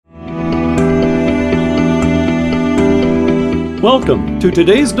Welcome to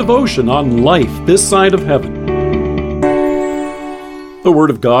today's devotion on life this side of heaven. The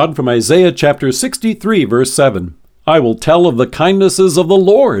Word of God from Isaiah chapter 63, verse 7. I will tell of the kindnesses of the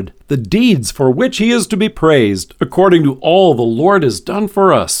Lord, the deeds for which He is to be praised, according to all the Lord has done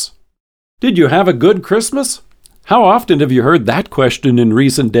for us. Did you have a good Christmas? How often have you heard that question in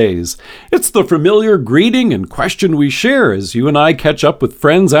recent days? It's the familiar greeting and question we share as you and I catch up with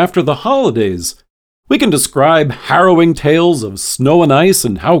friends after the holidays. We can describe harrowing tales of snow and ice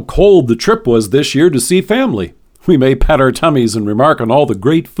and how cold the trip was this year to see family. We may pat our tummies and remark on all the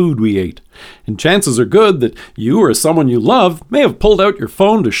great food we ate. And chances are good that you or someone you love may have pulled out your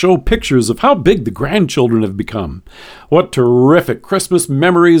phone to show pictures of how big the grandchildren have become. What terrific Christmas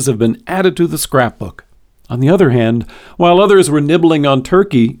memories have been added to the scrapbook. On the other hand, while others were nibbling on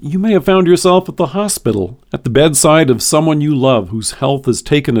turkey, you may have found yourself at the hospital, at the bedside of someone you love whose health has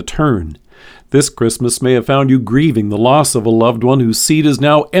taken a turn. This Christmas may have found you grieving the loss of a loved one whose seat is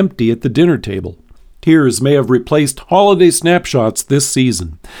now empty at the dinner table. Tears may have replaced holiday snapshots this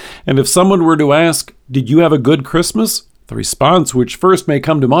season. And if someone were to ask, did you have a good Christmas? The response which first may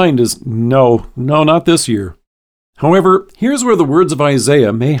come to mind is, no, not this year. However, here's where the words of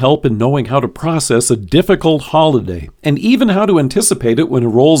Isaiah may help in knowing how to process a difficult holiday, and even how to anticipate it when it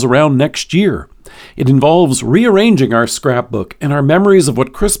rolls around next year. It involves rearranging our scrapbook and our memories of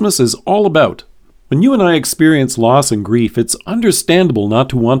what Christmas is all about. When you and I experience loss and grief, it's understandable not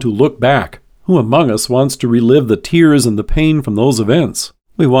to want to look back. Who among us wants to relive the tears and the pain from those events?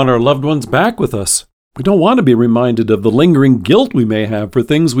 We want our loved ones back with us. We don't want to be reminded of the lingering guilt we may have for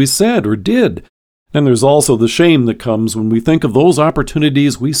things we said or did. And there's also the shame that comes when we think of those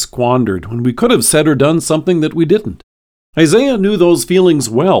opportunities we squandered, when we could have said or done something that we didn't. Isaiah knew those feelings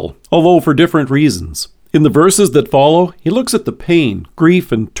well, although for different reasons. In the verses that follow, he looks at the pain,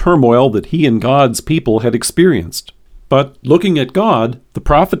 grief, and turmoil that he and God's people had experienced. But looking at God, the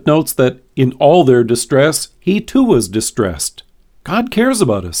prophet notes that in all their distress, he too was distressed. God cares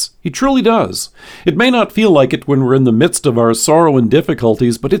about us. He truly does. It may not feel like it when we're in the midst of our sorrow and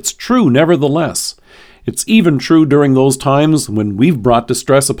difficulties, but it's true nevertheless. It's even true during those times when we've brought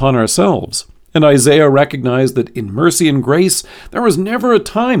distress upon ourselves. And Isaiah recognized that in mercy and grace, there was never a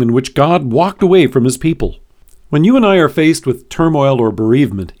time in which God walked away from his people. When you and I are faced with turmoil or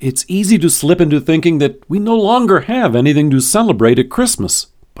bereavement, it's easy to slip into thinking that we no longer have anything to celebrate at Christmas.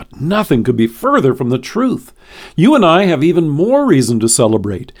 But nothing could be further from the truth. You and I have even more reason to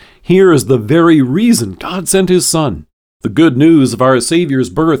celebrate. Here is the very reason God sent his Son. The good news of our Savior's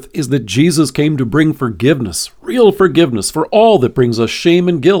birth is that Jesus came to bring forgiveness, real forgiveness for all that brings us shame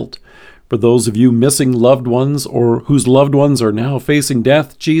and guilt. For those of you missing loved ones or whose loved ones are now facing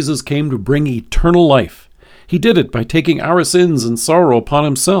death, Jesus came to bring eternal life. He did it by taking our sins and sorrow upon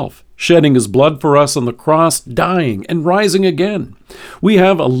himself, shedding his blood for us on the cross, dying and rising again. We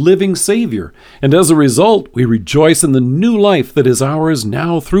have a living Savior, and as a result, we rejoice in the new life that is ours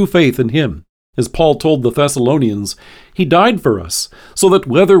now through faith in him. As Paul told the Thessalonians, he died for us, so that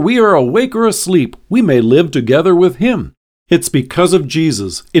whether we are awake or asleep, we may live together with him. It's because of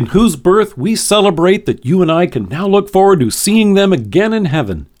Jesus, in whose birth we celebrate, that you and I can now look forward to seeing them again in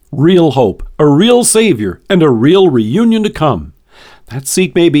heaven. Real hope, a real Savior, and a real reunion to come. That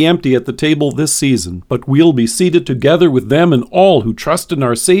seat may be empty at the table this season, but we'll be seated together with them and all who trust in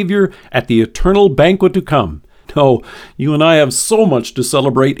our Savior at the eternal banquet to come. No, you and I have so much to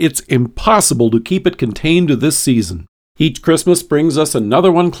celebrate, it's impossible to keep it contained to this season. Each Christmas brings us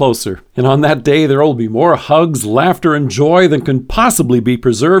another one closer, and on that day there will be more hugs, laughter, and joy than can possibly be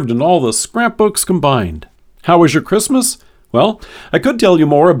preserved in all the scrapbooks combined. How was your Christmas? Well, I could tell you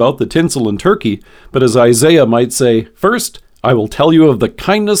more about the tinsel and turkey, but as Isaiah might say, first, I will tell you of the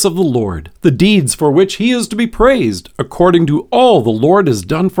kindness of the Lord, the deeds for which he is to be praised, according to all the Lord has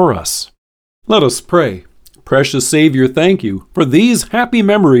done for us. Let us pray. Precious Savior, thank you for these happy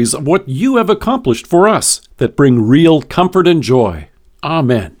memories of what you have accomplished for us that bring real comfort and joy.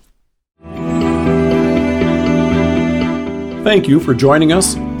 Amen. Thank you for joining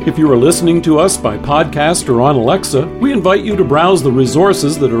us. If you are listening to us by podcast or on Alexa, we invite you to browse the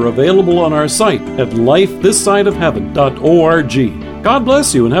resources that are available on our site at lifethissideofheaven.org. God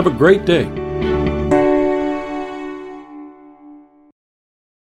bless you and have a great day.